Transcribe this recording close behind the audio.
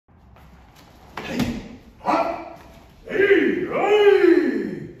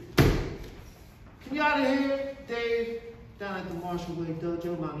Martial Way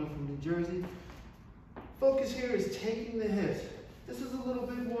Dojo, Lonnie from New Jersey. Focus here is taking the hips. This is a little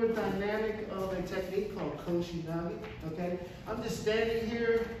bit more dynamic of a technique called Koshinagi, okay? I'm just standing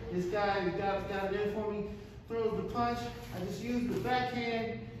here. This guy got it in for me, throws the punch. I just use the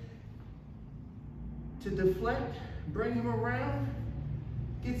backhand to deflect, bring him around,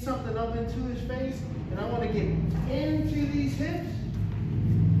 get something up into his face, and I want to get into these hips,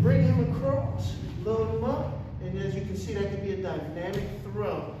 bring him across, load him up, and as you can see, that could be a dynamic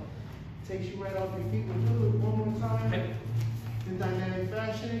throw. Takes you right off your feet. We'll do it one more time in dynamic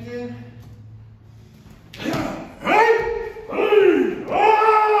fashion again.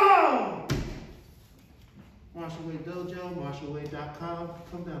 Martial Way Dojo, martialway.com.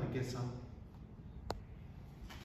 Come down and get some.